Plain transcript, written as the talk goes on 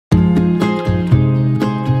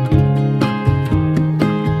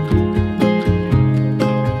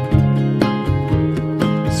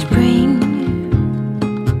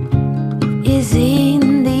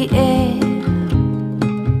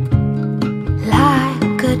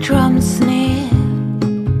drums near,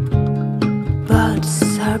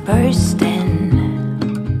 buds are bursting.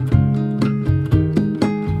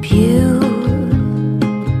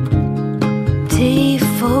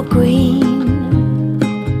 Beautiful green,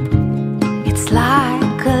 it's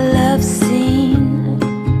like a love scene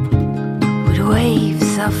with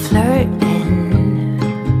waves of flirting.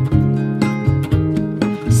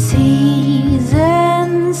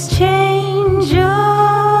 Seasons change us.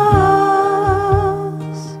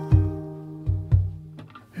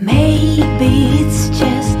 Maybe it's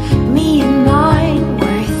just me and mine,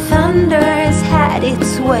 where thunder has had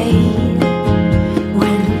its way,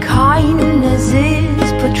 when kindness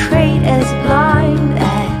is portrayed as blind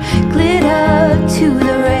and glitter to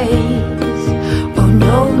the rays. Oh,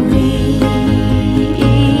 no need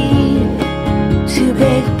to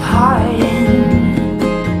beg pardon.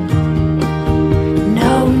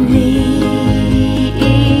 No need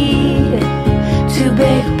to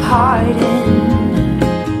beg pardon.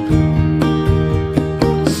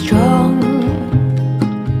 Strong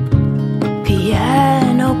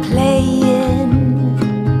piano playing,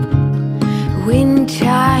 wind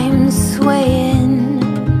chimes swaying.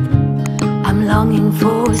 I'm longing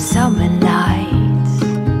for summer nights.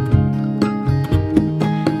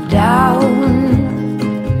 Down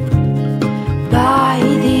by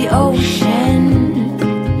the ocean,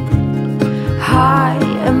 high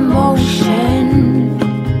emotion,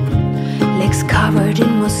 legs covered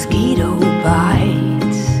in mosquito bites.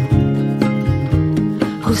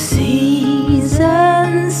 Oh,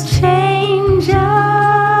 seasons change us.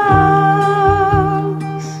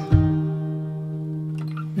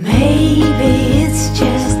 Maybe it's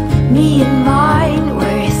just me and mine,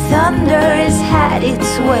 where thunder has had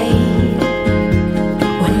its way,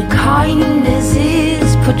 when kindness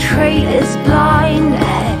is portrayed as blind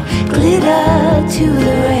and glitter to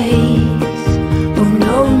the rays. Oh,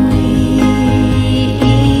 no need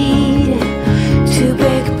to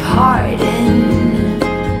beg pardon.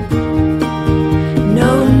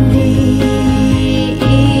 No need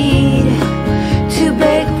to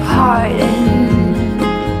beg pardon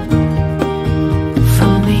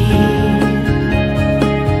from me.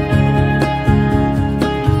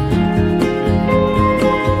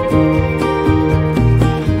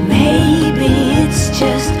 Maybe it's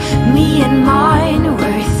just me and mine,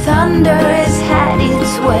 where thunder has had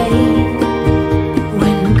its way,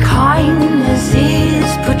 when kindness is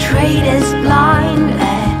portrayed as blind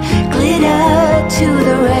and glitter to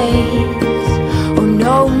the rays. Oh,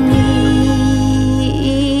 no need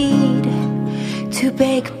to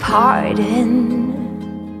beg pardon.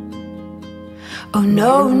 Oh,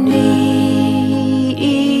 no need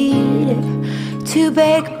to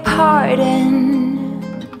beg pardon.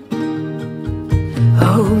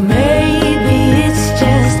 Oh, maybe it's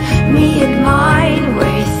just me and mine,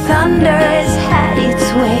 where thunder has had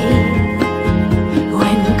its way,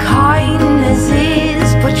 when kindness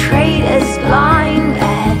is portrayed as blind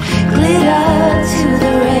and glitter to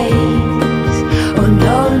the rays. Oh,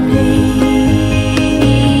 no need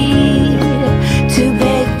to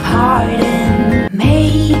beg pardon.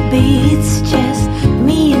 Maybe it's just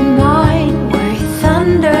me and mine, where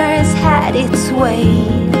thunder has had its way,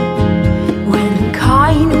 when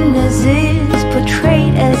kindness is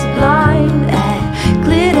portrayed as blind and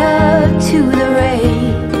glitter to the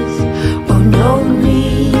rays. Oh, no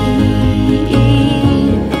need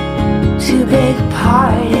to beg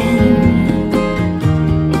pardon.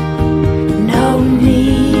 No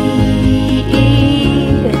need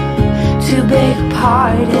to beg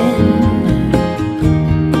pardon.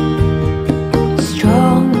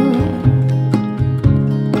 Strong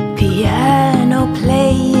piano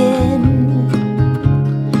playing,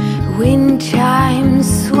 wind chimes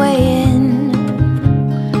swaying.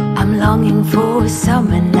 I'm longing for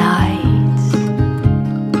summer nights.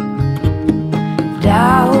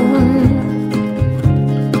 Down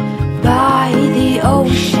by the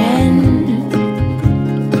ocean,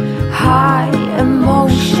 high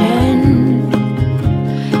emotion,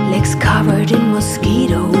 legs covered in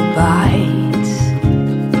mosquito bites.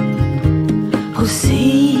 Oh,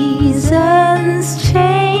 seasons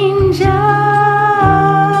change us.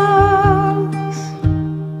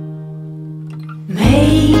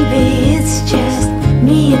 Maybe it's just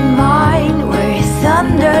me and mine, where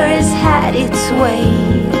thunder has had its way,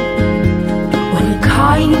 when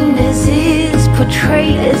kindness is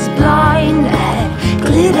portrayed as blind and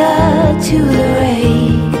glitter to the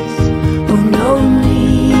rays. Oh, no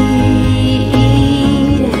need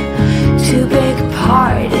to beg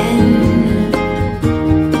pardon.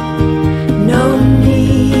 No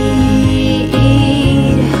need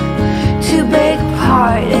to beg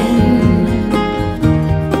pardon.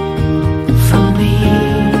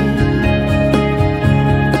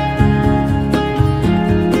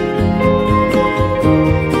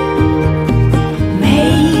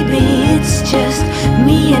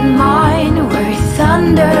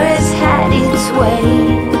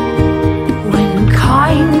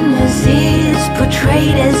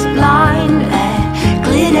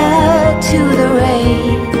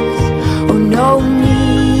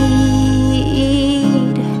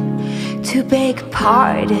 to beg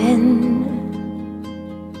pardon.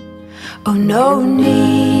 Oh, no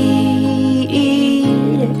need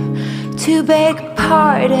to beg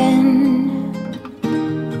pardon.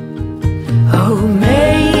 Oh,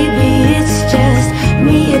 maybe it's just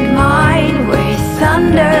me